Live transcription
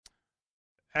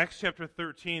Acts chapter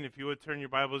 13, if you would turn your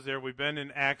Bibles there. We've been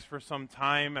in Acts for some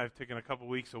time. I've taken a couple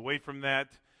weeks away from that.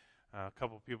 A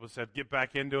couple of people said, get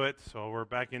back into it, so we're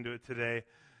back into it today.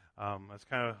 I was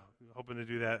kind of hoping to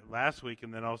do that last week,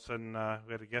 and then all of a sudden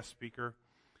we had a guest speaker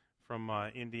from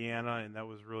Indiana, and that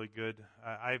was really good.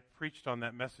 I preached on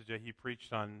that message that he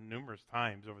preached on numerous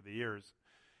times over the years,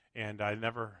 and I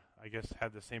never, I guess,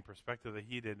 had the same perspective that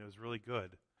he did, and it was really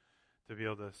good to be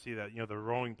able to see that, the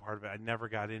rowing part of it. I never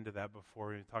got into that before.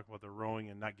 We talk about the rowing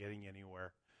and not getting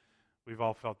anywhere. We've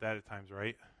all felt that at times,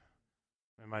 right?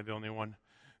 Am I the only one?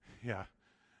 Yeah.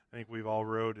 I think we've all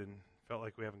rowed and felt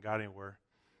like we haven't got anywhere.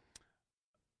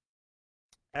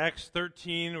 Acts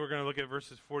 13, we're going to look at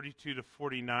verses 42 to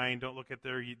 49. Don't look at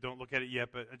it yet,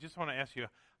 but I just want to ask you,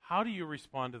 how do you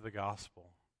respond to the gospel?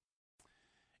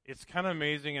 It's kind of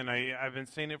amazing, and I've been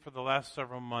saying it for the last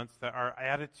several months, that our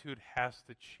attitude has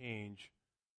to change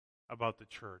about the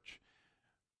church.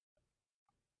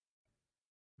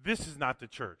 This is not the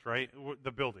church, right?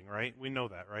 The building, right? We know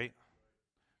that, right?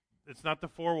 It's not the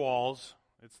four walls.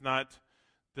 It's not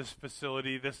this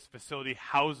facility. This facility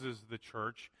houses the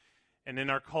church. And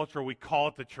in our culture, we call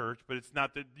it the church, but it's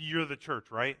not you're the church,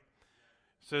 right?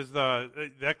 It says the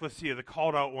ecclesia, the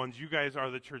called out ones, you guys are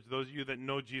the church. Those of you that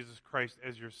know Jesus Christ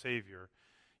as your Savior,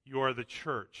 you are the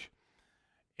church.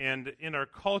 And in our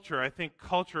culture, I think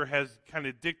culture has kind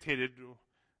of dictated,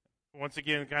 once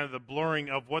again, kind of the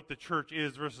blurring of what the church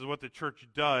is versus what the church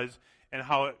does and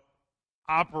how it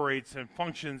operates and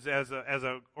functions as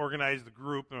a organized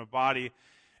group and a body.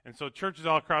 And so churches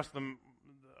all across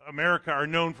America are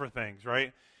known for things,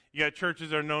 right? You got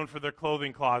churches that are known for their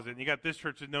clothing closet, and you got this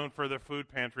church is known for their food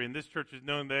pantry, and this church is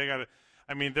known they're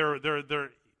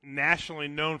nationally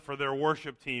known for their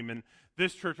worship team, and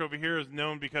this church over here is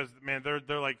known because they're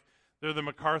the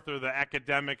MacArthur, the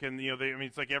academic, and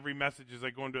it's like every message is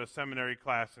like going to a seminary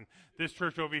class, and this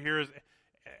church over here is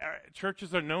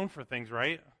churches are known for things,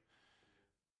 right?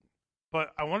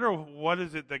 But I wonder what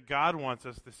is it that God wants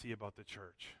us to see about the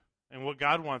church, and what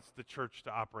God wants the church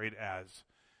to operate as.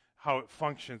 How it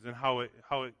functions and how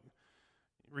it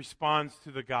responds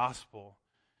to the gospel.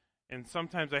 And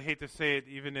sometimes I hate to say it,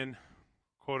 even in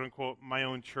quote unquote my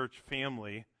own church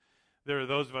family, there are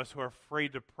those of us who are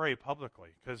afraid to pray publicly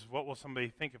because what will somebody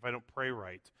think if I don't pray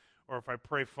right, or if I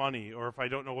pray funny, or if I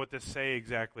don't know what to say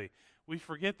exactly? We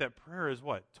forget that prayer is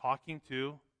what? Talking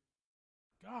to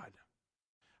God.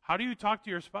 How do you talk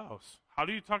to your spouse? How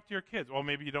do you talk to your kids? Well,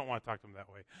 maybe you don't want to talk to them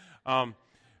that way.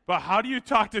 But how do you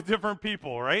talk to different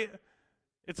people, right?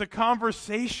 It's a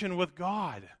conversation with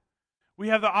God. We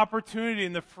have the opportunity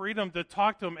and the freedom to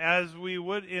talk to Him as we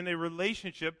would in a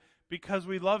relationship because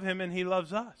we love Him and He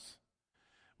loves us.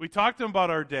 We talk to Him about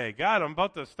our day. God, I'm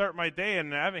about to start my day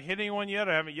and I haven't hit anyone yet.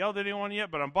 I haven't yelled at anyone yet,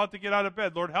 but I'm about to get out of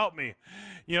bed. Lord, help me.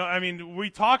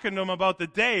 We talking to Him about the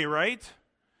day, right?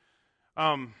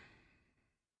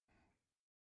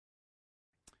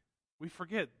 We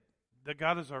forget that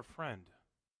God is our friend.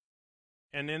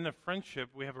 And in the friendship,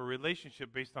 we have a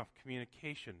relationship based off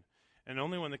communication. And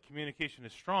only when the communication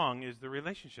is strong is the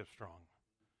relationship strong.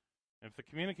 And if the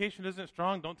communication isn't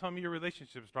strong, don't tell me your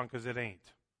relationship is strong, because it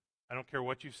ain't. I don't care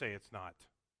what you say, it's not.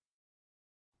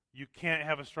 You can't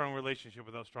have a strong relationship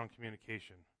without strong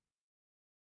communication.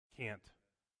 Can't.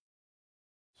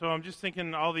 So I'm just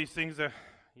thinking all these things that,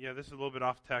 this is a little bit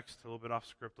off text, a little bit off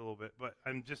script a little bit, but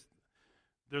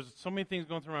there's so many things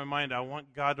going through my mind. I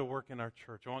want God to work in our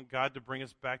church. I want God to bring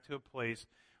us back to a place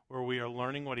where we are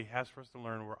learning what He has for us to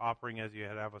learn. We're operating as He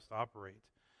had have us to operate.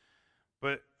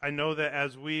 But I know that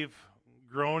as we've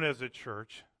grown as a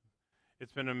church,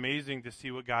 it's been amazing to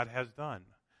see what God has done.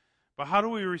 But how do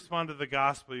we respond to the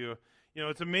gospel?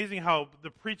 It's amazing how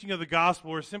the preaching of the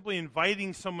gospel, or simply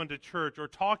inviting someone to church, or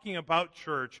talking about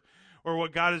church, or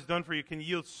what God has done for you, can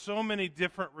yield so many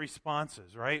different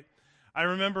responses, right? I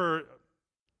remember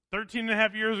 13 and a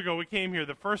half years ago, we came here.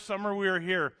 The first summer we were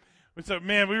here, we said,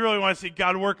 man, we really want to see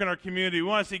God work in our community. We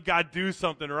want to see God do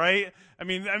something, right? I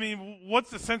mean, what's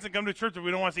the sense of come to church if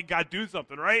we don't want to see God do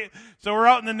something, right? So we're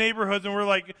out in the neighborhoods, and we're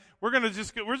like, we're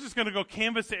just going to go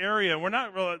canvass the area. We're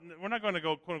not going to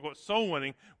go, quote unquote, soul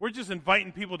winning. We're just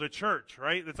inviting people to church,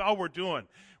 right? That's all we're doing.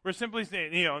 We're simply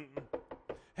saying,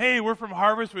 hey, we're from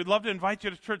Harvest. We'd love to invite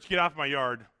you to church. Get off my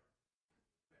yard.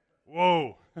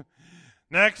 Whoa.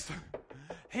 Next.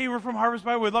 Hey, we're from Harvest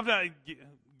Bible. We'd love to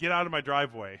get out of my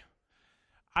driveway.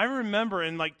 I remember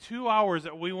in like 2 hours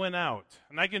that we went out,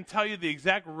 and I can tell you the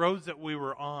exact roads that we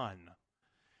were on.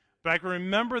 But I can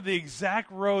remember the exact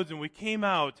roads, and we came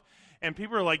out, and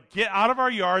people were like, get out of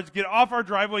our yards, get off our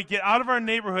driveway, get out of our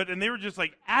neighborhood, and they were just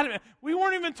like adamant. We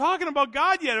weren't even talking about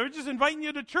God yet. We were just inviting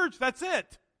you to church. That's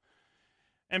it.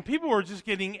 And people were just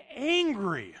getting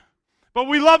angry. But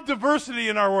we love diversity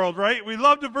in our world, right? We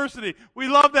love diversity. We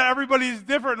love that everybody's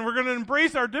different, and we're going to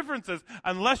embrace our differences.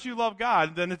 Unless you love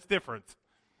God, then it's different.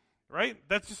 Right?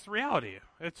 That's just reality.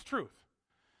 It's truth.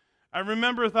 I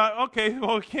remember thought, okay,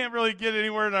 well, we can't really get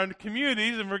anywhere in our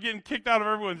communities, and we're getting kicked out of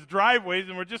everyone's driveways,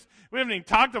 and we haven't even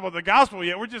talked about the gospel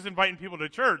yet. We're just inviting people to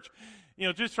church.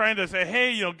 Just trying to say,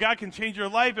 hey, God can change your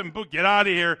life, and get out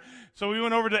of here. So we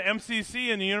went over to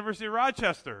MCC and the University of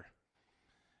Rochester.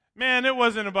 Man, it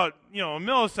wasn't about, a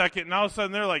millisecond, and all of a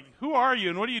sudden they're like, who are you,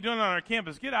 and what are you doing on our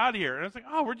campus? Get out of here. And it's like,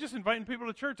 oh, we're just inviting people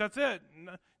to church. That's it.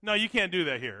 No, you can't do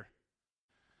that here.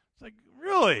 It's like,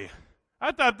 really?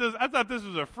 I thought this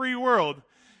was a free world.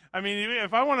 I mean,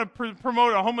 if I want to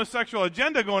promote a homosexual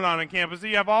agenda going on campus,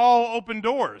 you have all open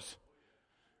doors.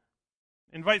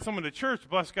 Invite someone to church,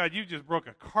 bless God, you just broke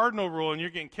a cardinal rule and you're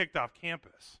getting kicked off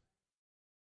campus.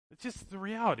 It's just the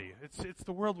reality. It's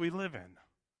the world we live in.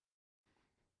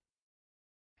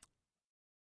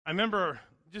 I remember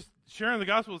just sharing the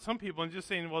gospel with some people and just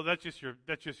saying, well, that's just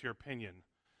your opinion.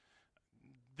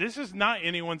 This is not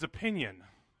anyone's opinion.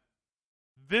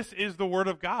 This is the Word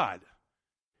of God.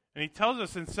 And he tells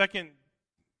us in 2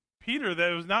 Peter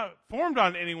that it was not formed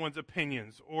on anyone's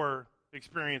opinions or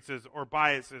experiences or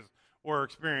biases or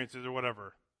experiences or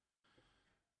whatever.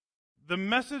 The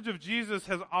message of Jesus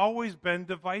has always been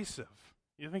divisive.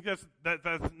 You think that's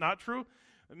not true?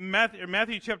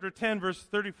 Matthew chapter 10, verse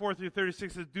 34 through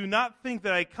 36 says, do not think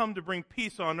that I come to bring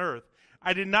peace on earth.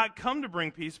 I did not come to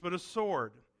bring peace, but a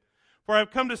sword. For I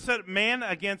have come to set man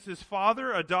against his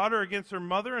father, a daughter against her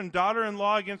mother, and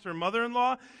daughter-in-law against her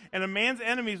mother-in-law, and a man's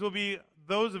enemies will be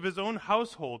those of his own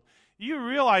household. You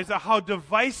realize how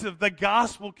divisive the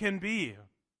gospel can be.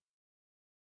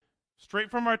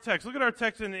 Straight from our text. Look at our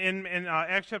text in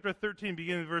Acts chapter 13,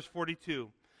 beginning with verse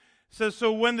 42. It says,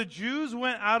 so when the Jews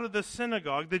went out of the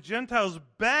synagogue, the Gentiles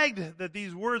begged that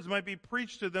these words might be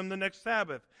preached to them the next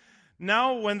Sabbath.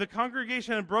 Now, when the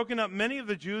congregation had broken up, many of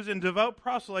the Jews and devout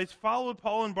proselytes followed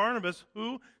Paul and Barnabas,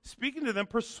 who, speaking to them,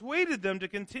 persuaded them to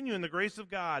continue in the grace of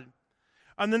God.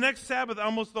 On the next Sabbath,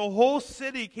 almost the whole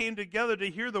city came together to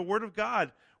hear the word of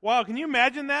God. Wow, can you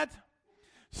imagine that?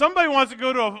 Somebody wants to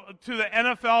go to the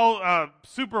NFL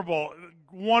Super Bowl.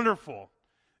 Wonderful.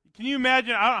 Can you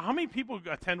imagine how many people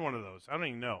attend one of those? I don't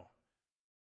even know.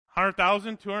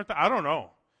 100,000, 200,000? I don't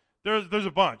know. There's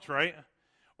a bunch, right?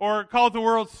 Or call it the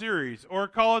World Series, or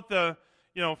call it the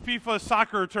FIFA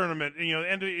soccer tournament,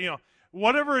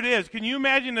 whatever it is. Can you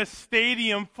imagine a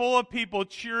stadium full of people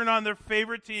cheering on their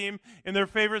favorite team in their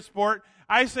favorite sport?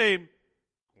 I say,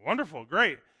 wonderful,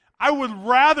 great. I would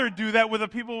rather do that with the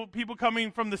people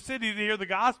coming from the city to hear the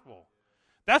gospel.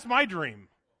 That's my dream.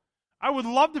 I would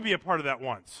love to be a part of that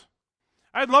once.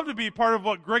 I'd love to be part of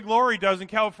what Greg Laurie does in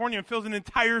California and fills an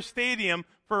entire stadium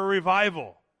for a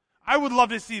revival. I would love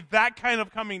to see that kind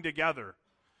of coming together.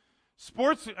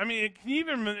 Sports,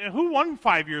 who won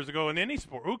 5 years ago in any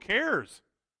sport? Who cares?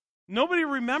 Nobody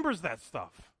remembers that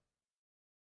stuff.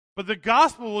 But the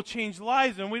gospel will change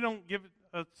lives, and we don't give it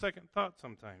a second thought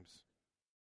sometimes.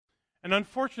 And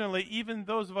unfortunately, even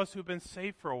those of us who've been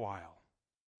saved for a while,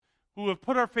 who have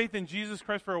put our faith in Jesus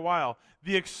Christ for a while,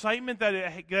 the excitement that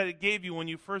it gave you when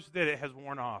you first did it has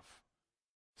worn off.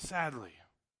 Sadly.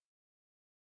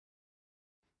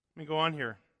 Let me go on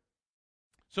here.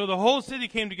 So the whole city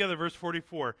came together, verse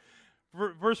 44.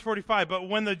 Verse 45, but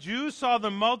when the Jews saw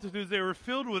the multitudes, they were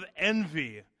filled with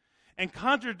envy, and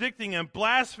contradicting and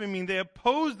blaspheming, they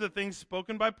opposed the things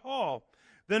spoken by Paul.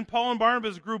 Then Paul and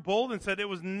Barnabas grew bold and said, it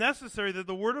was necessary that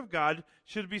the word of God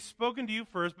should be spoken to you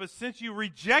first, but since you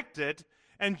reject it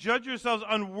and judge yourselves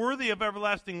unworthy of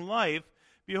everlasting life,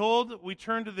 behold, we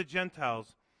turn to the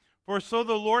Gentiles. For so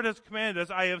the Lord has commanded us,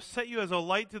 I have set you as a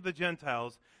light to the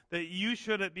Gentiles, that you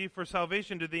should be for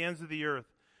salvation to the ends of the earth.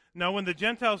 Now when the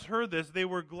Gentiles heard this, they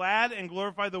were glad and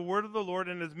glorified the word of the Lord,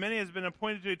 and as many as been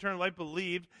appointed to eternal life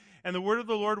believed, and the word of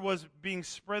the Lord was being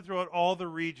spread throughout all the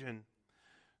region.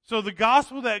 So the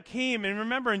gospel that came, and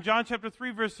remember in John chapter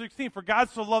 3, verse 16, for God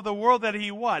so loved the world that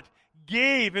he what?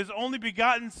 Gave his only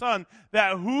begotten Son,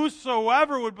 that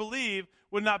whosoever would believe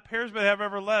would not perish but have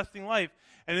everlasting life.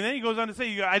 And then he goes on to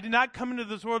say, I did not come into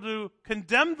this world to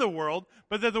condemn the world,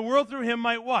 but that the world through him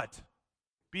might what?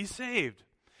 Be saved.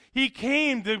 He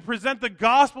came to present the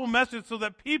gospel message so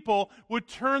that people would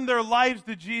turn their lives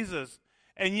to Jesus.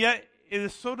 And yet it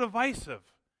is so divisive.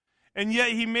 And yet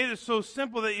he made it so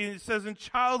simple that he says in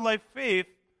childlike faith,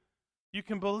 you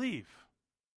can believe.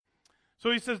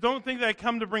 So he says, don't think that I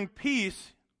come to bring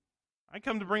peace. I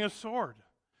come to bring a sword.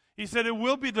 He said it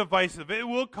will be divisive. It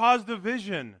will cause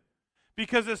division.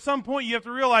 Because at some point you have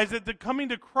to realize that the coming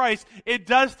to Christ, it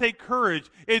does take courage,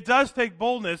 it does take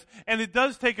boldness, and it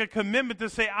does take a commitment to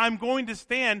say, I'm going to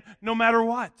stand no matter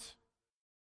what.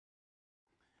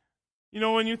 You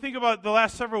know, when you think about the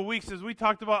last several weeks, as we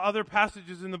talked about other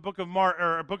passages in the book of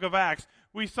book of Acts,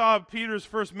 we saw Peter's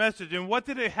first message, and what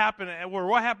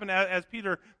happened as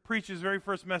Peter preached his very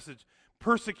first message?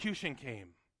 Persecution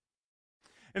came.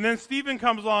 And then Stephen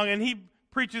comes along and he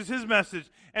preaches his message,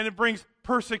 and it brings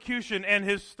persecution and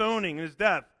his stoning, his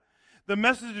death. The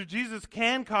message of Jesus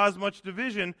can cause much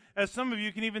division, as some of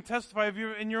you can even testify of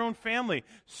in your own family.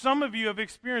 Some of you have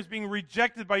experienced being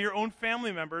rejected by your own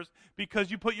family members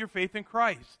because you put your faith in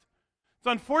Christ. It's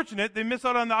unfortunate. They miss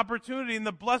out on the opportunity and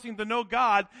the blessing to know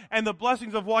God and the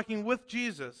blessings of walking with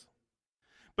Jesus.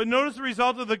 But notice the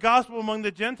result of the gospel among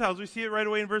the Gentiles. We see it right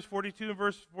away in verse 42 and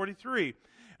verse 43.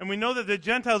 And we know that the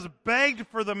Gentiles begged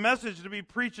for the message to be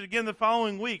preached again the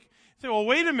following week. You say, well,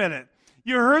 wait a minute.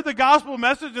 You heard the gospel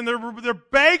message and they're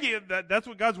begging. That's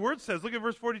what God's word says. Look at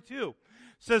verse 42. It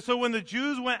says, so when the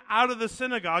Jews went out of the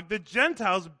synagogue, the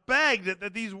Gentiles begged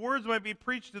that these words might be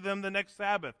preached to them the next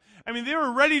Sabbath. I mean, they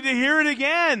were ready to hear it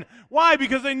again. Why?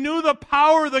 Because they knew the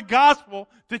power of the gospel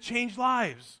to change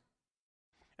lives.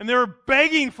 And they were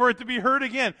begging for it to be heard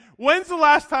again. When's the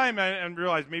last time, and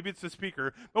realize maybe it's the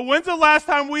speaker, but when's the last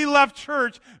time we left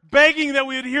church begging that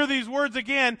we would hear these words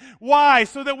again? Why?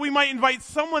 So that we might invite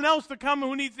someone else to come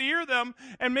who needs to hear them.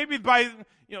 And maybe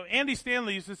Andy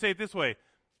Stanley used to say it this way.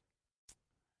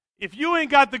 If you ain't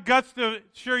got the guts to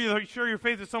share your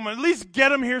faith with someone, at least get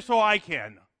them here so I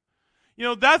can. You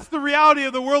know, that's the reality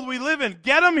of the world we live in.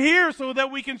 Get them here so that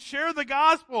we can share the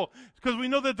gospel. Because we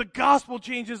know that the gospel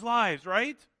changes lives,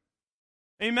 right?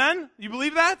 Amen? You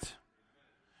believe that?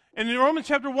 And in Romans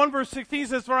chapter 1, verse 16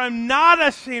 says, for I am not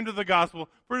ashamed of the gospel,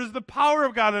 for it is the power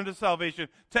of God unto salvation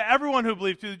to everyone who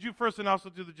believes, to the Jew first and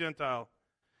also to the Gentile.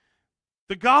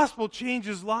 The gospel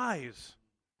changes lives.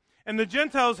 And the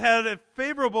Gentiles had a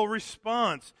favorable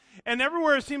response. And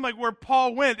everywhere it seemed like where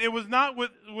Paul went, it was not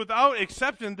without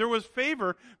exception. There was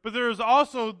favor, but there was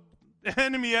also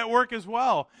enemy at work as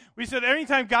well. We said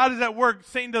anytime God is at work,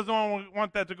 Satan doesn't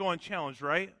want that to go unchallenged,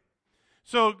 right?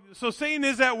 So Satan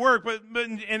is at work, but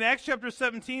in Acts chapter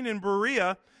 17 in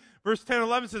Berea, verse 10 and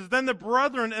 11 says, then the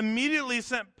brethren immediately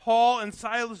sent Paul and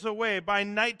Silas away by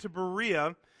night to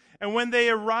Berea, and when they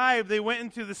arrived, they went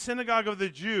into the synagogue of the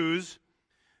Jews.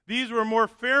 These were more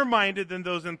fair-minded than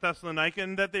those in Thessalonica,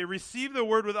 in that they received the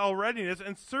word with all readiness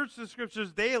and searched the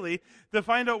scriptures daily to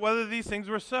find out whether these things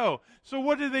were so. So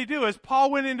what did they do? As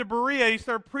Paul went into Berea, he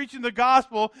started preaching the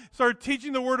gospel, started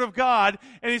teaching the word of God,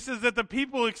 and he says that the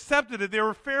people accepted it. They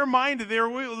were fair-minded. They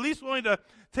were at least willing to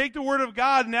take the word of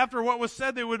God, and after what was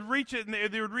said, they would reach it,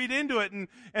 and they would read into it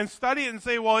and study it and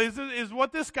say, well, is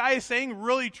what this guy is saying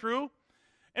really true?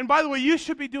 And by the way, you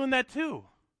should be doing that too.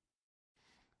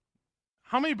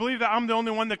 How many believe that I'm the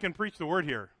only one that can preach the word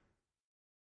here?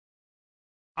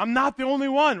 I'm not the only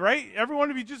one, right? Every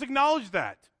one of you just acknowledge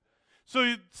that.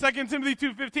 So 2 Timothy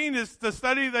 2:15 is to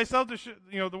study thyself,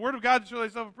 the word of God to show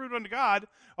thyself approved unto God,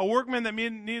 a workman that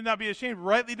need not be ashamed,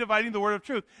 rightly dividing the word of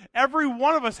truth. Every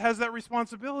one of us has that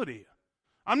responsibility.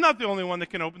 I'm not the only one that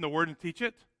can open the word and teach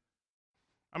it.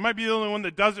 I might be the only one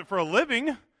that does it for a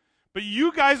living, but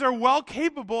you guys are well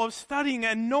capable of studying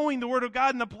and knowing the word of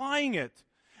God and applying it.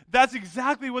 That's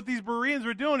exactly what these Bereans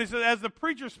were doing. He said, as the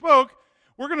preacher spoke,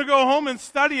 we're going to go home and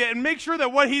study it and make sure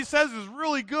that what he says is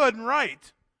really good and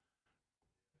right.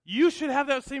 You should have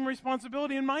that same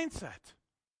responsibility and mindset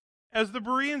as the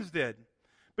Bereans did.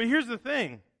 But here's the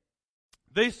thing.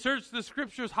 They searched the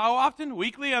scriptures how often?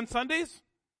 Weekly on Sundays?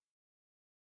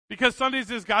 Because Sundays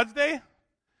is God's day?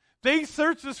 They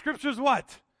searched the scriptures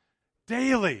what?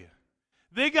 Daily.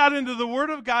 They got into the word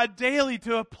of God daily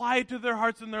to apply it to their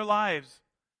hearts and their lives.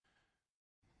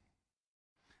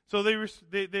 So they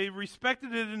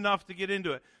respected it enough to get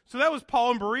into it. So that was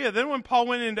Paul in Berea. Then when Paul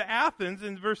went into Athens,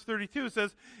 in verse 32, it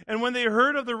says, and when they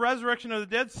heard of the resurrection of the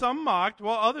dead, some mocked,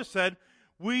 while others said,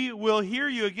 we will hear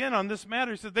you again on this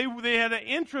matter. He said they had an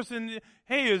interest in,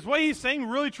 hey, is what he's saying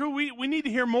really true? We need to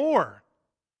hear more.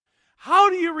 How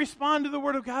do you respond to the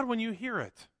word of God when you hear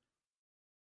it?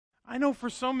 I know for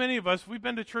so many of us, we've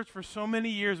been to church for so many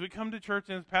years. We come to church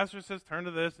and the pastor says, turn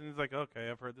to this. And he's like, okay,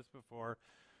 I've heard this before.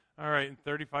 All right, in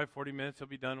 35, 40 minutes, he'll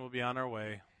be done. We'll be on our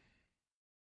way.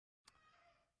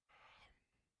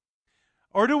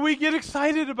 Or do we get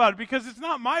excited about it? Because it's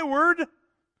not my word,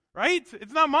 right?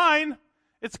 It's not mine.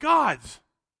 It's God's.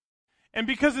 And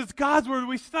because it's God's word,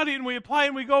 we study it and we apply it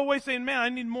and we go away saying, man, I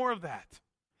need more of that.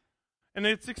 And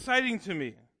it's exciting to me.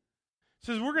 It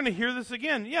says, we're going to hear this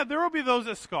again. Yeah, there will be those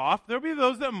that scoff. There will be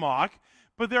those that mock.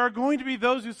 But there are going to be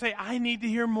those who say, I need to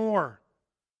hear more.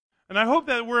 And I hope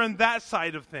that we're on that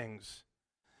side of things.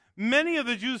 Many of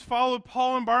the Jews followed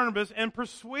Paul and Barnabas and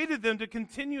persuaded them to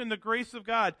continue in the grace of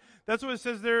God. That's what it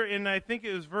says there in, I think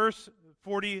it was verse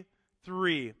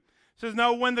 43. It says,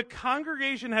 now when the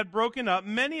congregation had broken up,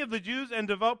 many of the Jews and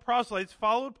devout proselytes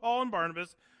followed Paul and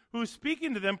Barnabas, who,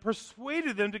 speaking to them,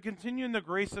 persuaded them to continue in the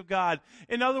grace of God.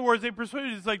 In other words, they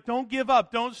persuaded, it's like, don't give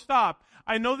up, don't stop.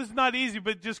 I know this is not easy,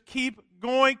 but just keep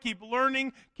going, keep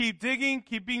learning, keep digging,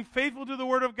 keep being faithful to the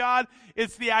Word of God.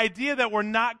 It's the idea that we're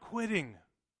not quitting.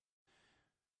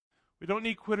 We don't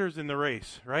need quitters in the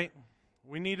race, right?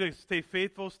 We need to stay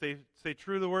faithful, stay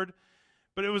true to the Word.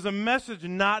 But it was a message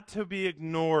not to be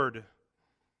ignored.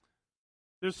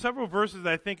 There's several verses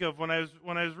I think of when I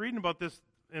was reading about this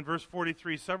in verse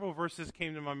 43. Several verses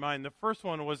came to my mind. The first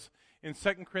one was in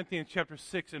 2 Corinthians chapter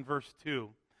 6 and verse 2.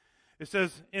 It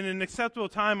says, in an acceptable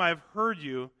time I have heard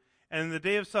you, and in the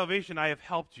day of salvation I have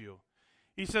helped you.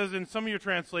 He says in some of your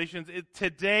translations,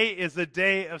 today is a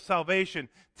day of salvation.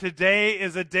 Today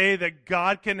is a day that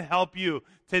God can help you.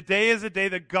 Today is a day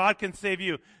that God can save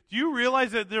you. Do you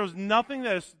realize that there's nothing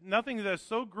that is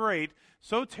so great,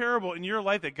 so terrible in your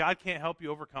life that God can't help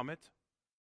you overcome it?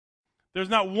 There's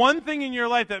not one thing in your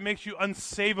life that makes you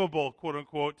unsavable, quote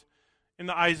unquote, in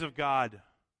the eyes of God.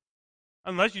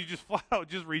 Unless you just flat out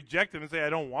just reject him and say, I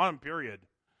don't want him, period.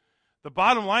 The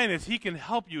bottom line is he can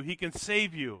help you. He can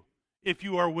save you if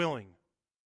you are willing.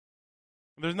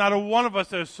 There's not a one of us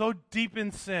that is so deep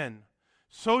in sin,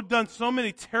 so done so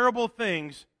many terrible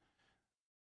things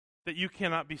that you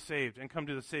cannot be saved and come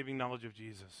to the saving knowledge of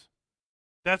Jesus.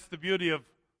 That's the beauty of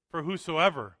for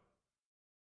whosoever.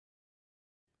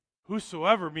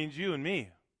 Whosoever means you and me,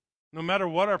 no matter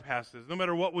what our past is, no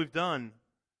matter what we've done.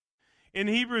 In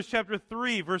Hebrews chapter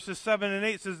 3, verses 7 and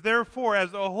 8 says, therefore,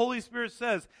 as the Holy Spirit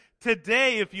says,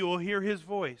 today if you will hear his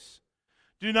voice,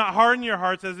 do not harden your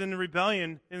hearts as in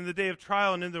rebellion in the day of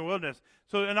trial and in the wilderness.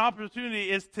 So an opportunity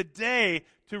is today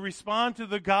to respond to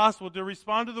the gospel, to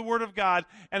respond to the word of God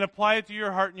and apply it to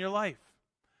your heart and your life.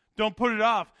 Don't put it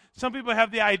off. Some people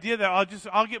have the idea that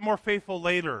I'll get more faithful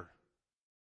later.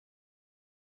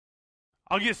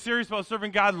 I'll get serious about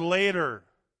serving God later.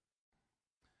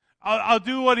 I'll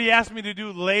do what he asked me to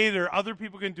do later. Other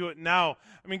people can do it now.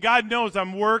 I mean, God knows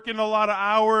I'm working a lot of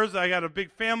hours. I got a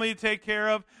big family to take care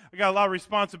of. I got a lot of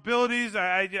responsibilities.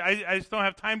 I just don't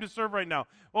have time to serve right now.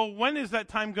 Well, when is that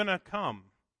time going to come?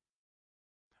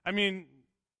 I mean,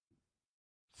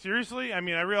 seriously? I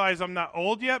mean, I realize I'm not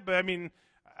old yet, but I mean,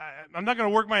 I'm not going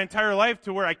to work my entire life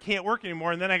to where I can't work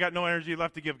anymore and then I got no energy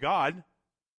left to give God.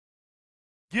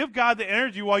 Give God the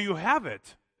energy while you have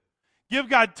it. Give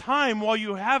God time while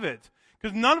you have it.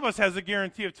 Because none of us has a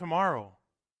guarantee of tomorrow.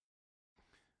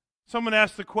 Someone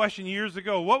asked the question years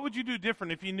ago, what would you do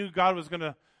different if you knew God was going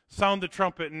to sound the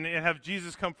trumpet and have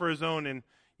Jesus come for his own and,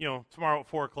 tomorrow at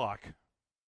 4 o'clock?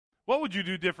 What would you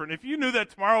do different if you knew that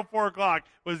tomorrow at 4 o'clock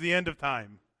was the end of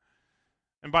time?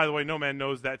 And by the way, no man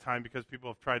knows that time because people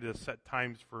have tried to set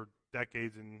times for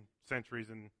decades and centuries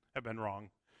and have been wrong.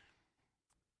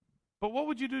 But what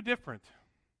would you do different?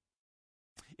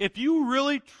 If you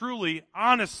really, truly,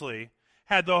 honestly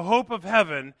had the hope of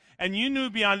heaven and you knew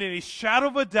beyond any shadow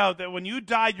of a doubt that when you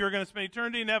died you were going to spend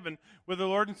eternity in heaven with the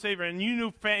Lord and Savior, and you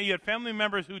knew you had family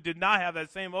members who did not have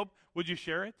that same hope, would you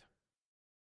share it?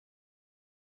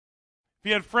 If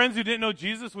you had friends who didn't know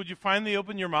Jesus, would you finally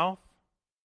open your mouth?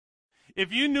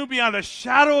 If you knew beyond a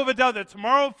shadow of a doubt that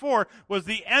tomorrow at 4 was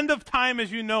the end of time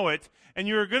as you know it, and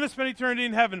you were going to spend eternity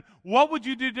in heaven, what would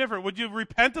you do different? Would you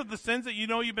repent of the sins that you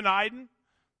know you've been hiding?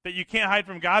 That you can't hide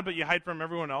from God, but you hide from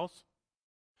everyone else?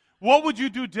 What would you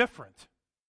do different?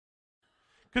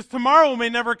 Because tomorrow may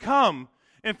never come.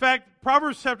 In fact,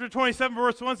 Proverbs chapter 27,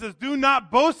 verse 1 says, do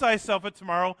not boast thyself at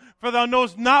tomorrow, for thou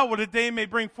knowest not what a day may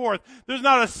bring forth. There's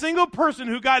not a single person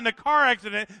who got in a car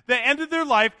accident that ended their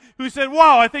life who said,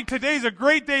 wow, I think today's a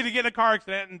great day to get in a car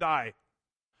accident and die.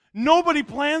 Nobody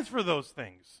plans for those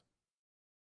things.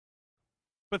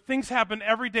 But things happen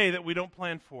every day that we don't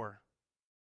plan for.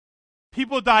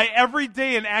 People die every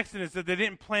day in accidents that they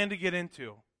didn't plan to get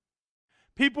into.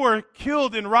 People are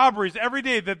killed in robberies every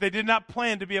day that they did not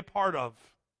plan to be a part of.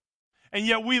 And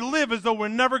yet we live as though we're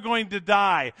never going to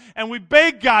die. And we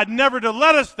beg God never to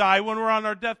let us die when we're on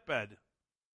our deathbed.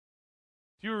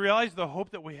 Do you realize the hope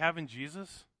that we have in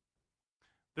Jesus?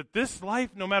 That this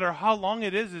life, no matter how long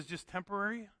it is just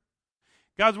temporary?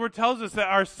 God's word tells us that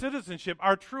our citizenship,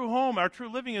 our true home, our true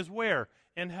living is where?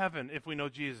 In heaven, if we know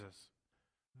Jesus.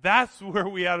 That's where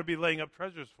we ought to be laying up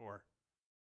treasures for.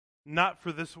 Not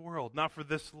for this world, not for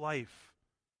this life.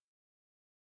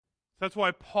 So that's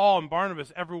why Paul and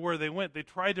Barnabas, everywhere they went, they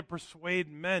tried to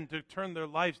persuade men to turn their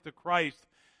lives to Christ,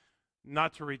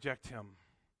 not to reject him.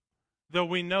 Though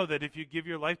we know that if you give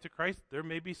your life to Christ, there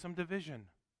may be some division.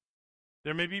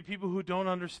 There may be people who don't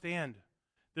understand.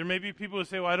 There may be people who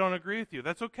say, well, I don't agree with you.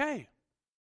 That's okay.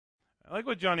 I like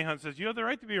what Johnny Hunt says. You have the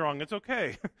right to be wrong. It's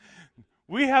okay.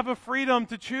 We have a freedom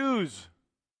to choose.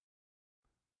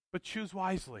 But choose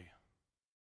wisely.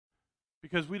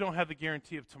 Because we don't have the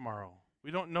guarantee of tomorrow. We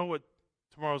don't know what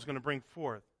tomorrow is going to bring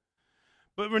forth.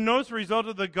 But we notice the result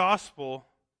of the gospel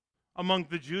among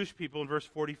the Jewish people in verse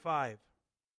 45.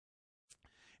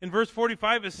 In verse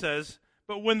 45 it says,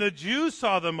 but when the Jews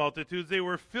saw the multitudes, they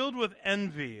were filled with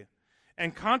envy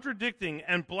and contradicting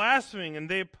and blaspheming, and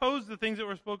they opposed the things that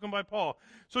were spoken by Paul.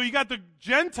 So you got the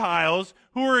Gentiles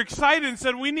who were excited and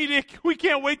said, we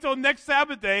can't wait till next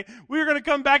Sabbath day. We're going to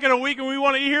come back in a week and we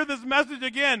want to hear this message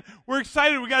again. We're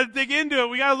excited. We got to dig into it.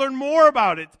 We got to learn more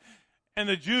about it. And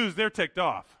the Jews, they're ticked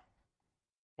off.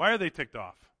 Why are they ticked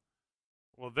off?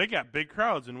 Well, they got big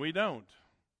crowds and we don't.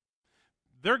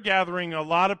 They're gathering a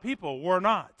lot of people. We're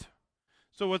not.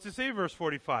 So what's it say, verse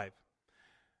 45?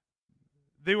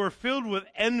 They were filled with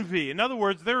envy. In other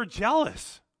words, they were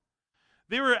jealous.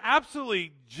 They were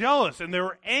absolutely jealous, and they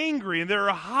were angry, and they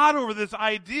were hot over this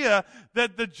idea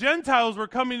that the Gentiles were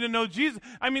coming to know Jesus.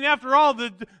 I mean, after all,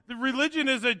 the religion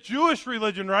is a Jewish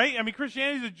religion, right? I mean,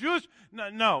 Christianity is a Jewish...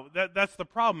 No, that's the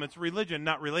problem. It's religion,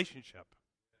 not relationship.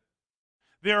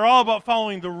 They're all about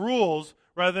following the rules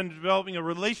rather than developing a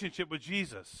relationship with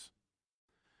Jesus.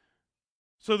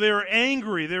 So they were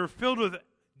angry. They were filled with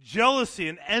jealousy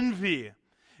and envy.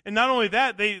 And not only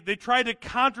that, they tried to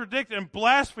contradict and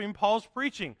blaspheme Paul's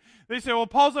preaching. They say, well,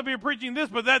 Paul's up here preaching this,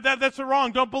 but that's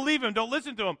wrong. Don't believe him. Don't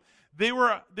listen to him. They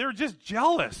were just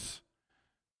jealous.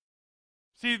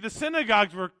 See, the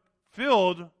synagogues were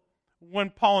filled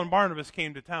when Paul and Barnabas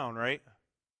came to town, right?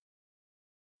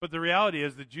 But the reality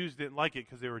is the Jews didn't like it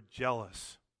because they were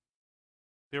jealous.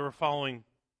 They were following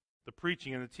the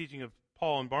preaching and the teaching of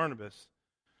Paul and Barnabas.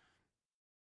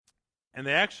 And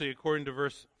they actually, according to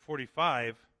verse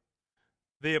 45,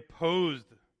 they opposed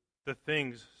the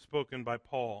things spoken by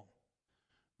Paul.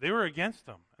 They were against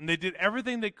them. And they did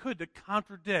everything they could to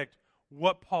contradict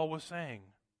what Paul was saying.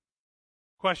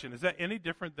 Question, is that any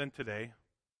different than today?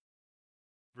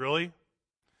 Really?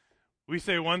 We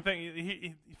say one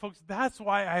thing, folks, that's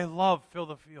why I love Fill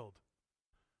the Field.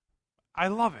 I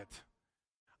love it.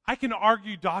 I can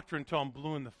argue doctrine until I'm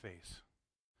blue in the face.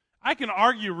 I can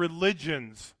argue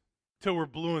religions till we're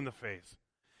blue in the face.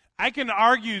 I can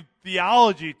argue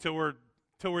theology till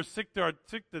we're sick to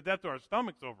death to our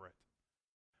stomachs over it.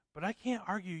 But I can't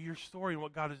argue your story and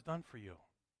what God has done for you.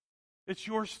 It's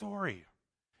your story.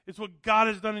 It's what God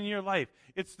has done in your life.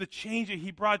 It's the change that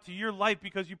He brought to your life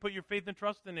because you put your faith and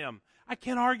trust in Him. I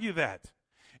can't argue that.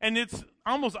 And it's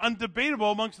almost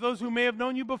undebatable amongst those who may have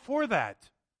known you before that.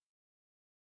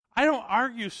 I don't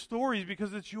argue stories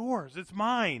because it's yours. It's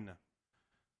mine.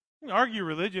 You can argue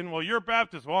religion. Well, you're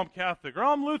Baptist. Well, I'm Catholic. Or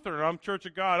I'm Lutheran. Or I'm Church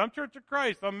of God. I'm Church of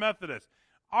Christ. I'm Methodist.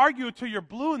 Argue until you're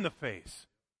blue in the face.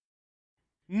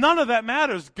 None of that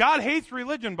matters. God hates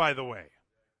religion, by the way.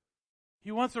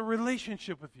 He wants a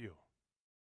relationship with you.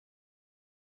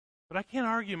 But I can't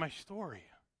argue my story.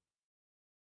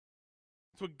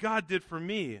 It's what God did for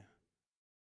me.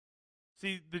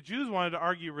 See, the Jews wanted to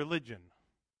argue religion.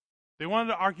 They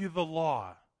wanted to argue the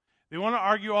law. They want to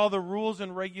argue all the rules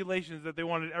and regulations that they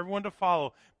wanted everyone to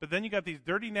follow. But then you got these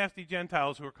dirty, nasty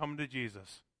Gentiles who are coming to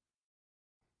Jesus.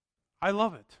 I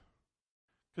love it.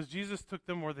 Because Jesus took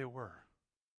them where they were.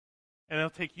 And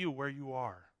He'll take you where you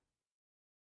are.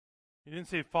 He didn't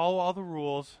say follow all the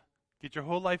rules, get your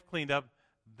whole life cleaned up,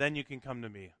 then you can come to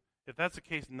me. If that's the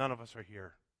case, none of us are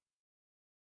here.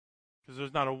 Because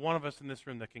there's not a one of us in this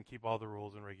room that can keep all the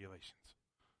rules and regulations.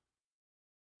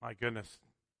 My goodness.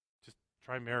 Just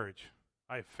try marriage.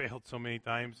 I have failed so many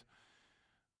times.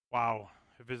 Wow.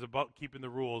 If it's about keeping the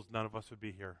rules, none of us would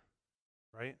be here.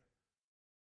 Right?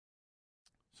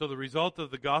 So the result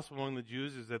of the gospel among the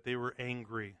Jews is that they were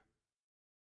angry.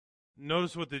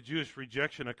 Notice what the Jewish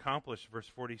rejection accomplished, verse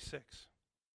 46.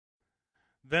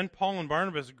 Then Paul and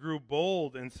Barnabas grew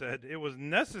bold and said, it was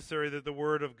necessary that the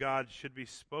word of God should be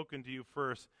spoken to you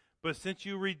first, but since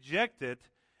you reject it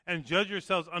and judge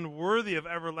yourselves unworthy of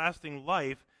everlasting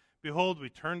life, behold, we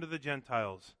turn to the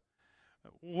Gentiles.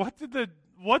 What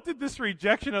did this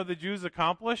rejection of the Jews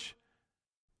accomplish?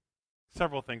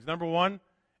 Several things. Number one,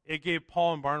 it gave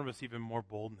Paul and Barnabas even more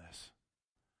boldness.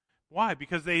 Why?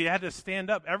 Because they had to stand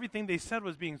up. Everything they said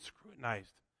was being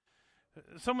scrutinized.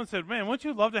 Someone said, man, wouldn't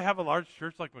you love to have a large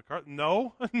church like MacArthur?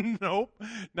 No, nope,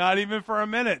 not even for a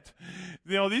minute.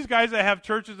 These guys that have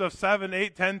churches of 7,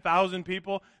 8, 10,000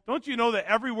 people, don't you know that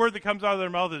every word that comes out of their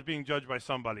mouth is being judged by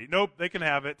somebody? Nope, they can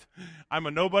have it. I'm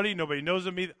a nobody. Nobody knows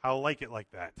of me. I'll like it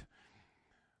like that.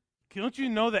 Don't you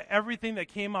know that everything that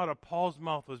came out of Paul's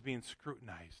mouth was being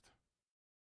scrutinized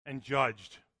and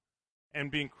judged and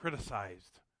being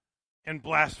criticized and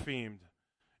blasphemed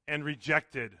and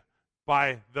rejected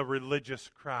by the religious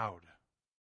crowd?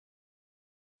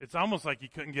 It's almost like he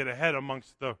couldn't get ahead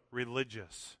amongst the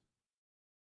religious.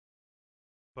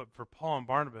 But for Paul and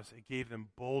Barnabas, it gave them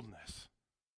boldness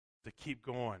to keep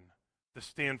going, to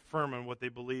stand firm on what they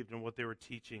believed and what they were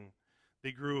teaching.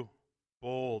 They grew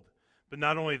bold. But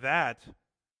not only that, it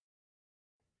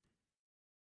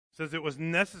says it was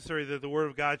necessary that the word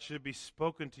of God should be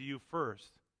spoken to you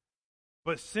first.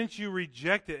 But since you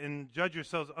reject it and judge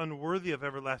yourselves unworthy of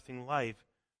everlasting life,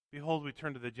 behold, we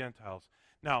turn to the Gentiles.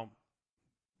 Now,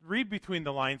 read between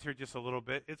the lines here just a little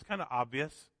bit. It's kind of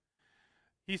obvious.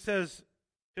 He says,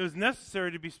 it was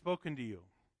necessary to be spoken to you.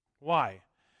 Why?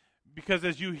 Because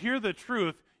as you hear the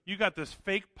truth, you got this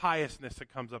fake piousness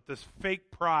that comes up, this fake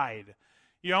pride.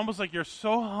 You're almost like you're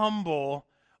so humble.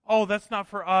 Oh, that's not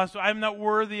for us. I'm not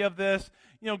worthy of this.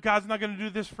 God's not going to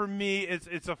do this for me.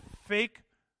 It's a fake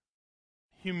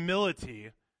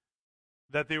humility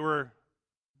that they were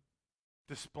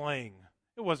displaying.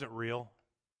 It wasn't real.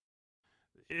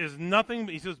 It is nothing,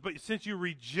 he says, but since you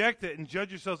reject it and judge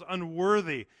yourselves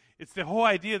unworthy, it's the whole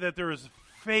idea that there is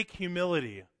fake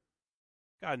humility.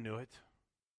 God knew it.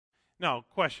 Now,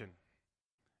 question.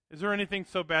 Is there anything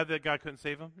so bad that God couldn't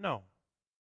save them? No.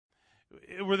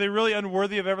 Were they really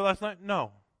unworthy of everlasting life?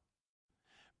 No.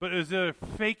 But is there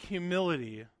fake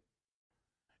humility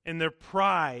in their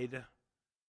pride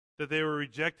that they were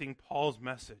rejecting Paul's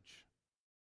message?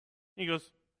 He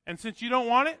goes, and since you don't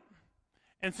want it,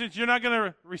 and since you're not going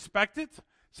to respect it,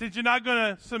 since you're not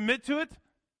going to submit to it,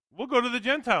 we'll go to the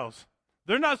Gentiles.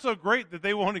 They're not so great that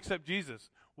they won't accept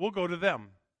Jesus. We'll go to them.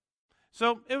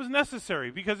 So it was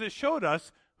necessary because it showed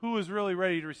us who was really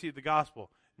ready to receive the gospel,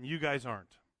 and you guys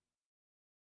aren't.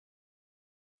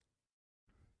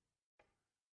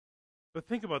 But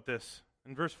think about this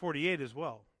in verse 48 as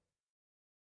well.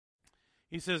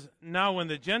 He says, now when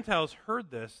the Gentiles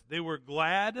heard this, they were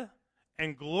glad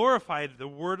and glorified the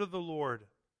word of the Lord.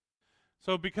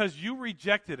 So because you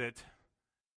rejected it,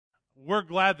 we're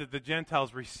glad that the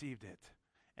Gentiles received it.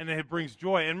 And it brings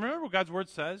joy. And remember what God's word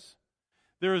says?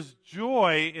 There is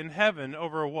joy in heaven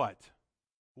over what?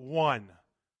 One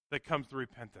that comes to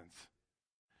repentance.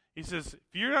 He says, if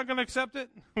you're not going to accept it,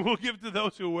 we'll give it to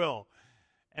those who will.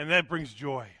 And that brings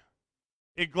joy.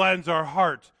 It gladdens our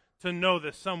heart to know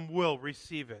that some will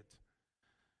receive it.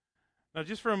 Now,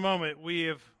 just for a moment, we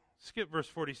have skipped verse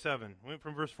 47. We went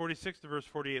from verse 46 to verse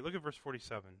 48. Look at verse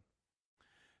 47. It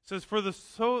says,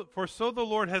 For so the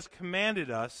Lord has commanded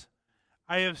us,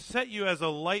 I have set you as a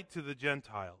light to the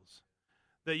Gentiles,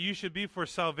 that you should be for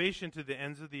salvation to the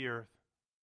ends of the earth.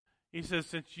 He says,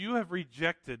 since you have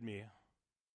rejected me,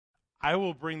 I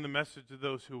will bring the message to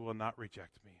those who will not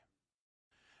reject me.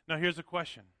 Now here's a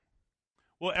question.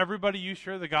 Will everybody you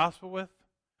share the gospel with,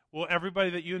 will everybody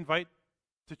that you invite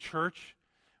to church,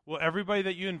 will everybody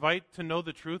that you invite to know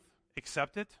the truth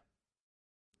accept it?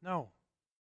 No.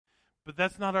 But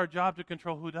that's not our job to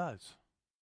control who does,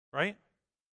 right?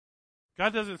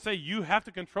 God doesn't say you have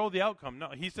to control the outcome. No,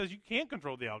 he says you can't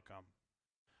control the outcome.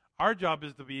 Our job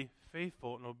is to be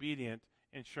faithful and obedient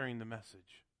in sharing the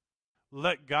message.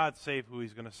 Let God save who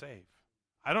he's going to save.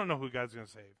 I don't know who God's going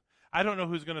to save. I don't know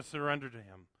who's going to surrender to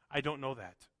him. I don't know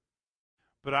that.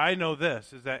 But I know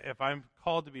this, is that if I'm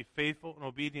called to be faithful and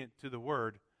obedient to the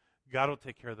word, God will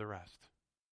take care of the rest.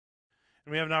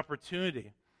 And we have an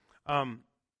opportunity.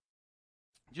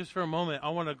 Just for a moment, I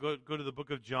want to go to the book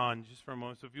of John just for a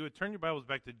moment. So if you would turn your Bibles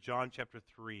back to John chapter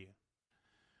 3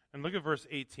 and look at verse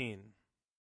 18.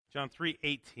 John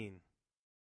 3:18.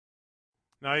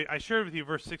 Now, I shared with you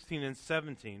verse 16 and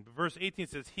 17, but verse 18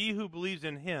 says, he who believes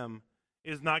in him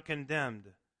is not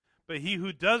condemned, but he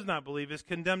who does not believe is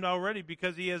condemned already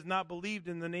because he has not believed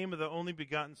in the name of the only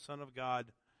begotten Son of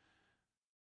God.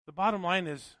 The bottom line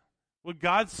is, would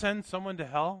God send someone to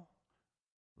hell?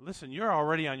 Listen, you're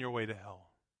already on your way to hell.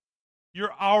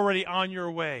 You're already on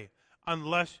your way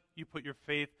unless you put your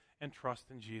faith and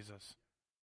trust in Jesus.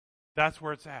 That's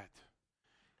where it's at.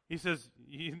 He says,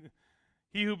 he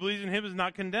who believes in him is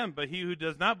not condemned, but he who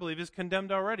does not believe is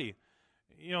condemned already.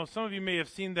 You know, some of you may have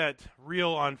seen that reel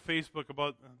on Facebook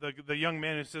about the young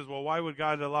man who says, well, why would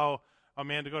God allow a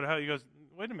man to go to hell? He goes,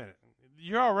 wait a minute.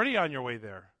 You're already on your way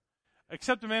there.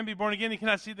 Except a man be born again, he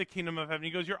cannot see the kingdom of heaven.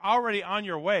 He goes, you're already on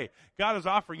your way. God is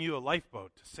offering you a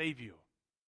lifeboat to save you.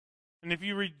 And if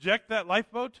you reject that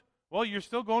lifeboat, well, you're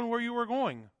still going where you were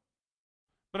going.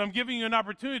 But I'm giving you an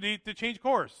opportunity to change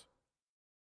course.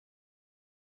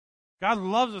 God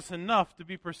loves us enough to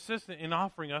be persistent in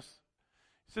offering us.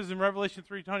 He says in Revelation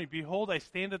 3:20, behold, I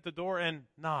stand at the door and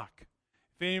knock.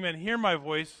 If any man hear my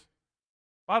voice,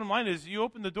 bottom line is, you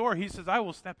open the door, he says, I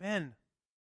will step in.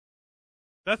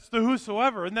 That's the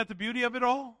whosoever. Isn't that the beauty of it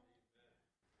all?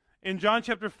 In John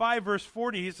chapter 5, verse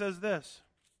 40, he says this.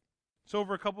 It's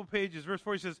over a couple pages. Verse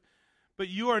 40 says, but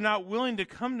you are not willing to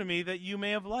come to me that you may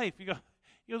have life. He goes,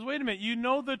 wait a minute, you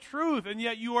know the truth, and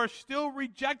yet you are still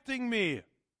rejecting me.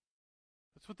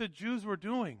 That's what the Jews were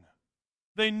doing.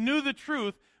 They knew the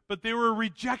truth, but they were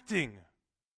rejecting.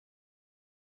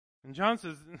 And John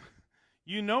says,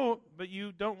 you know, but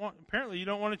you don't want, apparently you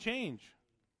don't want to change.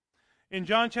 In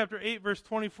John chapter 8, verse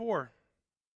 24.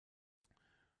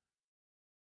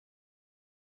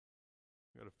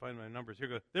 I've got to find my numbers. Here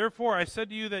we go. Therefore I said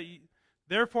to you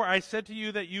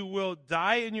that you will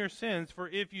die in your sins, for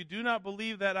if you do not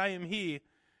believe that I am he,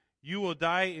 you will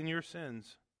die in your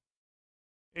sins.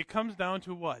 It comes down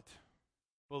to what?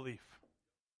 Belief.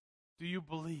 Do you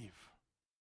believe?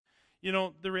 You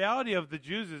know, the reality of the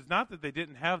Jews is not that they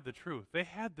didn't have the truth. They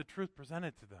had the truth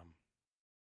presented to them.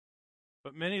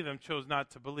 But many of them chose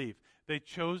not to believe. They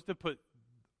chose to put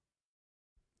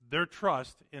their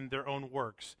trust in their own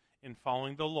works, in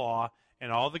following the law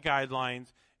and all the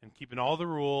guidelines and keeping all the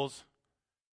rules.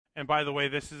 And by the way,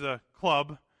 this is a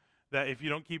club that if you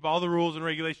don't keep all the rules and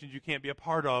regulations, you can't be a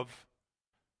part of.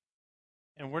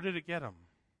 And where did it get them?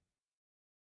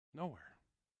 Nowhere.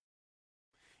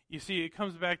 You see, it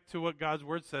comes back to what God's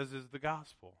word says is the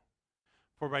gospel.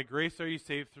 For by grace are you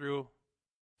saved through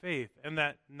faith, and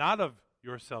that not of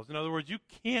yourselves. In other words, you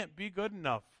can't be good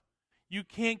enough. You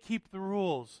can't keep the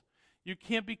rules. You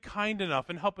can't be kind enough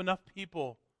and help enough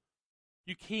people.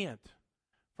 You can't.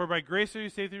 For by grace are you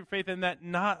saved through faith, and that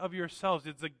not of yourselves.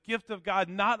 It's a gift of God,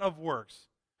 not of works,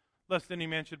 lest any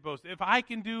man should boast. If I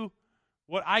can do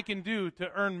what I can do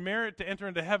to earn merit to enter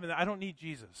into heaven, I don't need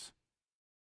Jesus.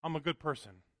 I'm a good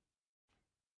person.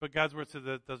 But God's word says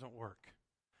that it doesn't work.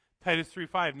 Titus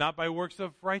 3:5, not by works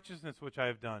of righteousness which I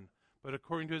have done, but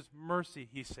according to his mercy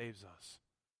he saves us.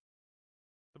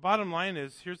 The bottom line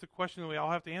is, here's the question that we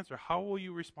all have to answer. How will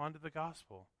you respond to the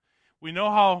gospel? We know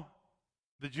how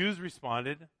the Jews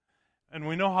responded, and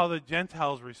we know how the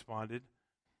Gentiles responded.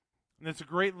 And it's a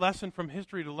great lesson from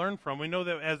history to learn from. We know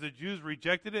that as the Jews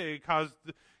rejected it, it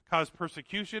caused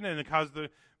persecution, and it caused the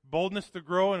boldness to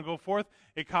grow and go forth.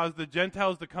 It caused the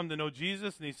Gentiles to come to know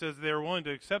Jesus, and he says they are willing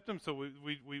to accept him, so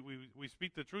we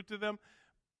speak the truth to them.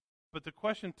 But the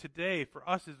question today for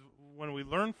us is, when we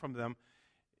learn from them,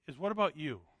 is what about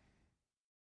you?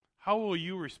 How will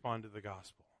you respond to the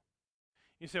gospel?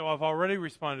 You say, well, I've already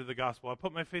responded to the gospel. I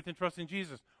put my faith and trust in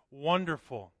Jesus.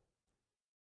 Wonderful.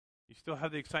 You still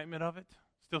have the excitement of it?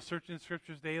 Still searching the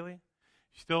scriptures daily?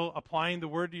 Still applying the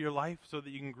word to your life so that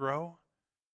you can grow?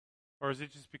 Or has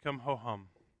it just become ho-hum?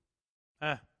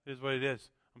 It is what it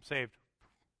is. I'm saved.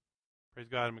 Praise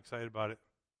God, I'm excited about it.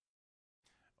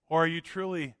 Or are you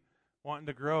truly wanting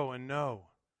to grow and know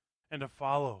and to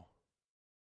follow?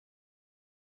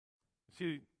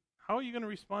 See, how are you going to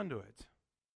respond to it?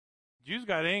 Jews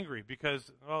got angry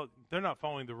because, well, they're not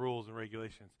following the rules and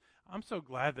regulations. I'm so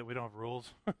glad that we don't have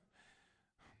rules.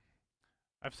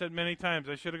 I've said many times,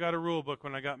 I should have got a rule book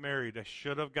when I got married. I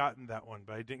should have gotten that one,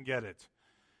 but I didn't get it.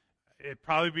 It'd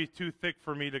probably be too thick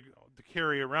for me to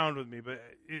carry around with me, but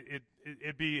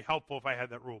it'd be helpful if I had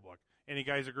that rule book. Any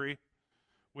guys agree?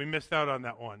 We missed out on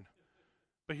that one.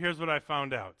 But here's what I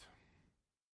found out.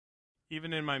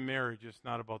 Even in my marriage, it's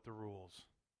not about the rules.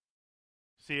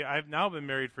 See, I've now been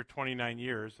married for 29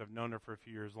 years. I've known her for a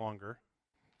few years longer.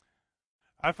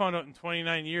 I found out in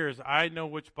 29 years, I know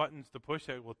which buttons to push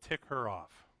that will tick her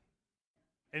off.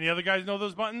 Any other guys know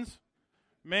those buttons?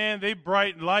 Man, they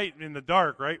bright light in the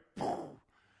dark, right?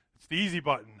 It's the easy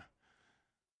button.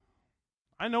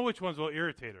 I know which ones will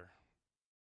irritate her.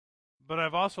 But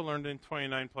I've also learned in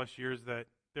 29 plus years that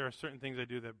there are certain things I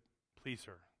do that please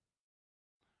her.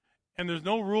 And there's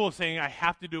no rule of saying I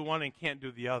have to do one and can't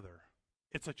do the other.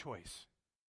 It's a choice.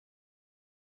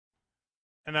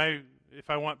 And if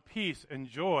I want peace and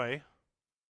joy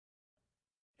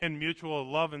and mutual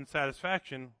love and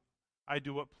satisfaction, I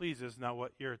do what pleases, not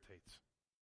what irritates.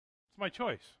 It's my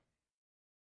choice.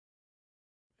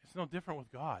 It's no different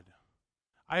with God.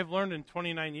 I've learned in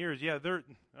 29 years,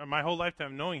 my whole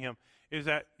lifetime knowing him, is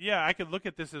that, I could look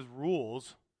at this as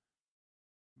rules,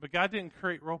 but God didn't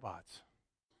create robots.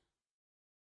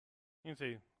 You can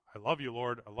say, I love you,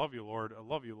 Lord. I love you, Lord. I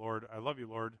love you, Lord. I love you,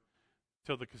 Lord.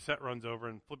 Till the cassette runs over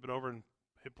and flip it over and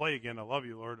hit play again. I love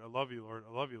you, Lord. I love you, Lord.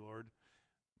 I love you, Lord.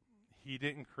 He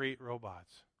didn't create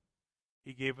robots.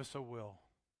 He gave us a will.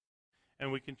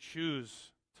 And we can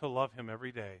choose to love him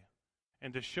every day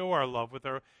and to show our love with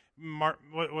our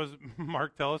what was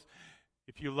Mark tell us?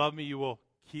 If you love me, you will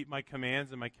keep my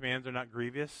commands, and my commands are not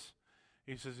grievous.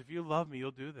 He says, if you love me,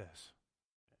 you'll do this.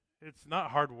 It's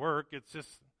not hard work. It's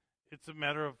a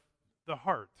matter of the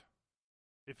heart.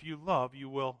 If you love, you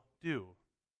will do.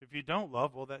 If you don't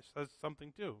love, well, that says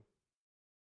something too.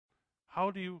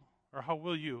 How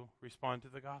will you respond to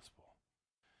the gospel?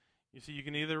 You see, you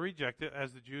can either reject it,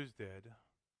 as the Jews did,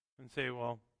 and say,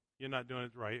 well, you're not doing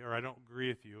it right, or I don't agree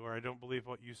with you, or I don't believe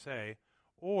what you say,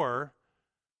 or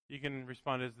you can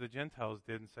respond as the Gentiles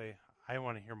did and say, I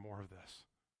want to hear more of this.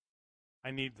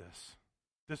 I need this.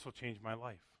 This will change my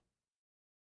life.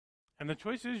 And the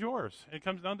choice is yours. It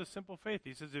comes down to simple faith.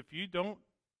 He says, if you don't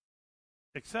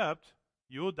accept,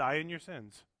 you will die in your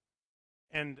sins.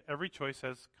 And every choice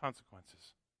has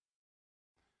consequences.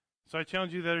 So I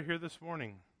challenge you that are here this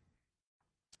morning.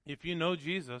 If you know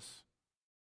Jesus,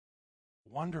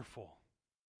 wonderful.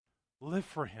 Live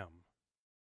for him.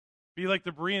 Be like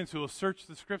the Bereans who will search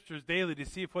the scriptures daily to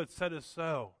see if what's said is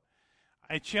so.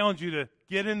 I challenge you to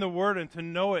get in the word and to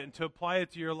know it and to apply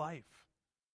it to your life.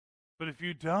 But if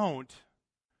you don't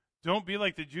be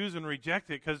like the Jews and reject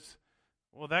it, because,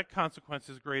 well, that consequence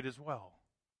is great as well.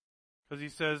 Because he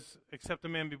says, except a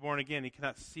man be born again, he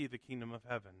cannot see the kingdom of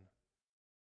heaven.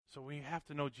 So we have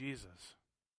to know Jesus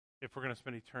if we're going to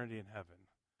spend eternity in heaven.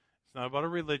 It's not about a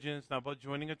religion. It's not about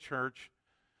joining a church.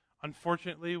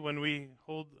 Unfortunately, when we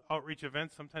hold outreach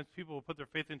events, sometimes people will put their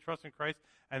faith and trust in Christ,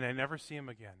 and I never see him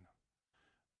again.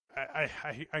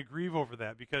 I grieve over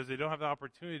that because they don't have the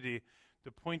opportunity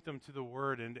to point them to the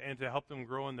Word and to help them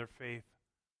grow in their faith.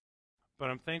 But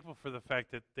I'm thankful for the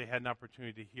fact that they had an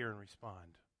opportunity to hear and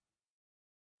respond.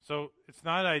 So it's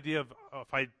not an idea of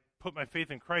if I put my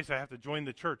faith in Christ, I have to join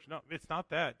the church. No, it's not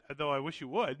that, though I wish you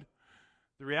would.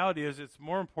 The reality is it's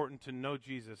more important to know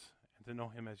Jesus and to know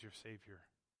him as your Savior,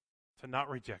 to not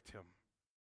reject him.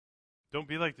 Don't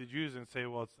be like the Jews and say,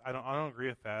 well, I don't agree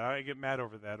with that. I get mad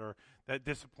over that, or that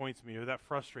disappoints me, or that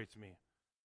frustrates me.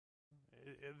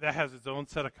 That has its own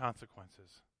set of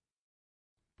consequences.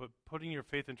 But putting your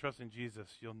faith and trust in Jesus,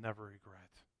 you'll never regret,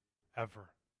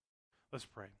 ever. Let's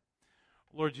pray.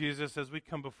 Lord Jesus, as we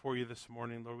come before you this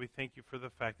morning, Lord, we thank you for the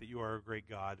fact that you are a great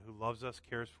God who loves us,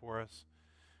 cares for us,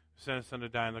 who sent his son to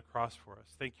die on the cross for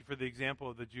us. Thank you for the example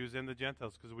of the Jews and the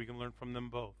Gentiles, because we can learn from them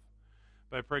both.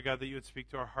 But I pray, God, that you would speak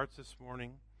to our hearts this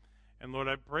morning. And Lord,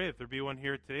 I pray if there be one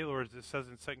here today, Lord, as it says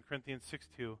in 2 Corinthians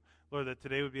 6:2, Lord, that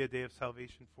today would be a day of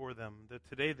salvation for them, that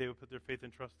today they would put their faith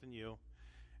and trust in you.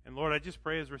 And Lord, I just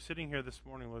pray as we're sitting here this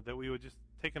morning, Lord, that we would just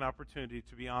take an opportunity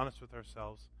to be honest with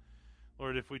ourselves.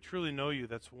 Lord, if we truly know you,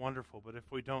 that's wonderful. But if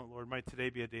we don't, Lord, might today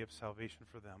be a day of salvation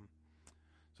for them.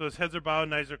 So as heads are bowed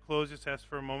and eyes are closed, just ask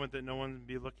for a moment that no one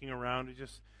be looking around.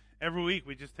 Every week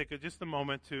we just take just a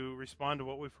moment to respond to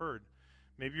what we've heard.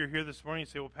 Maybe you're here this morning and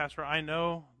say, well, Pastor, I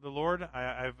know the Lord.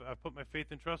 I've put my faith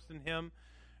and trust in him,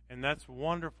 and that's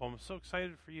wonderful. I'm so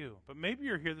excited for you. But maybe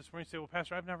you're here this morning and say, well,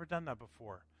 Pastor, I've never done that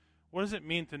before. What does it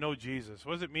mean to know Jesus?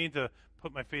 What does it mean to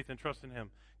put my faith and trust in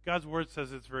him? God's word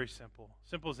says it's very simple.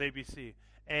 Simple as ABC.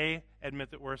 A,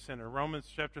 admit that we're a sinner.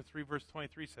 Romans chapter 3, verse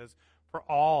 23 says, for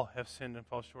all have sinned and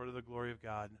fall short of the glory of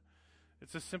God.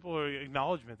 It's a simple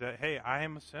acknowledgement that, hey, I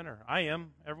am a sinner. I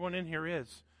am. Everyone in here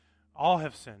is. All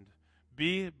have sinned.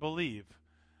 B, believe.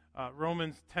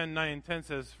 Romans 10:9 and 10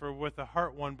 says, for with the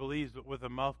heart one believes, but with the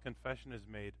mouth confession is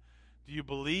made. Do you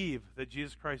believe that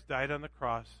Jesus Christ died on the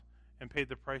cross and paid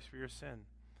the price for your sin?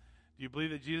 Do you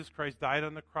believe that Jesus Christ died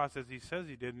on the cross as he says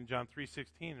he did in John 3:16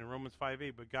 and Romans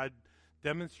 5:8? But God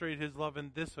demonstrated his love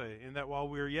in this way, in that while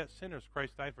we were yet sinners,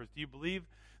 Christ died for us. Do you believe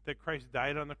that Christ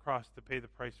died on the cross to pay the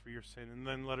price for your sin? And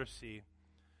then letter C,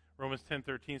 Romans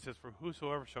 10:13 says, for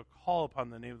whosoever shall call upon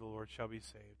the name of the Lord shall be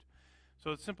saved.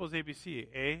 So it's simple as ABC.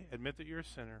 A, admit that you're a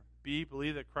sinner. B,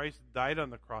 believe that Christ died on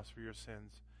the cross for your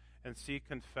sins. And C,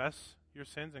 confess your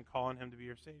sins and call on him to be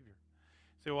your Savior.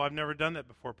 Say, well, I've never done that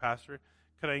before, Pastor.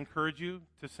 Could I encourage you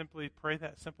to simply pray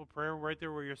that simple prayer right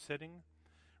there where you're sitting?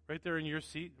 Right there in your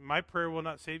seat. My prayer will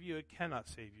not save you. It cannot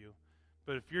save you.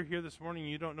 But if you're here this morning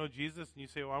and you don't know Jesus and you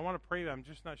say, well, I want to pray, but I'm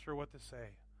just not sure what to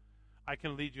say, I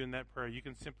can lead you in that prayer. You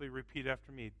can simply repeat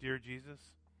after me. Dear Jesus,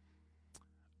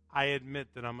 I admit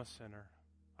that I'm a sinner.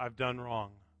 I've done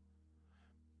wrong.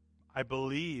 I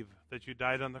believe that you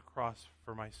died on the cross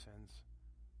for my sins,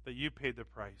 that you paid the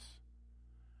price.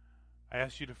 I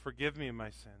ask you to forgive me of my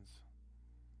sins.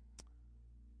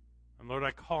 And Lord,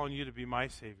 I call on you to be my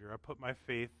Savior. I put my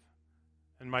faith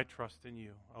and my trust in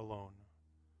you alone.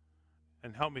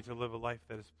 And help me to live a life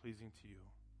that is pleasing to you.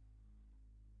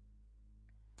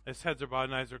 As heads are bowed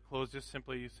and eyes are closed, just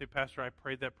simply you say, Pastor, I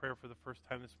prayed that prayer for the first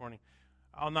time this morning.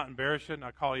 I'll not embarrass you and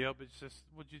I'll call you up. It's just,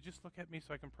 would you just look at me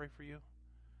so I can pray for you?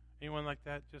 Anyone like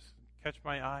that? Just catch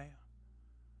my eye.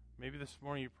 Maybe this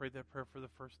morning you prayed that prayer for the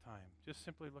first time. Just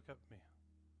simply look up at me.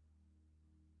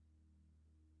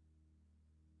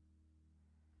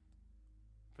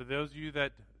 For those of you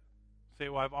that say,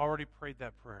 well, I've already prayed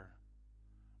that prayer.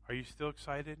 Are you still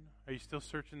excited? Are you still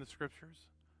searching the scriptures?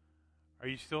 Are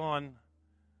you still on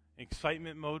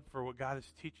excitement mode for what God is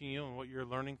teaching you and what you're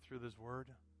learning through this word?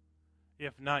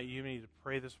 If not, you need to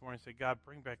pray this morning and say, God,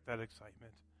 bring back that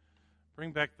excitement.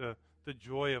 Bring back the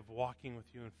joy of walking with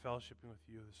you and fellowshipping with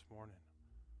you this morning.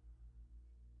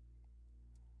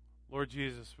 Lord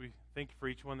Jesus, we thank you for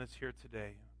each one that's here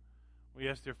today. We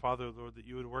ask, dear Father, Lord, that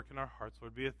you would work in our hearts.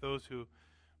 Lord, be it those who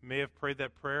may have prayed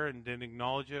that prayer and didn't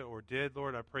acknowledge it or did,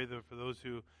 Lord. I pray that for those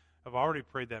who have already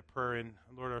prayed that prayer and,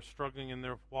 Lord, are struggling in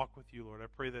their walk with you, Lord. I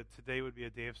pray that today would be a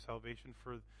day of salvation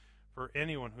for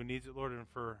anyone who needs it, Lord, and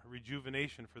for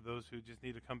rejuvenation for those who just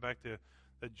need to come back to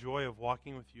the joy of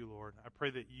walking with you, Lord. I pray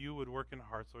that you would work in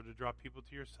hearts, Lord, to draw people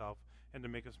to yourself and to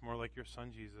make us more like your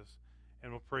Son, Jesus.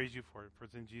 And we'll praise you for it. For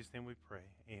it's in Jesus' name we pray.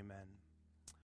 Amen.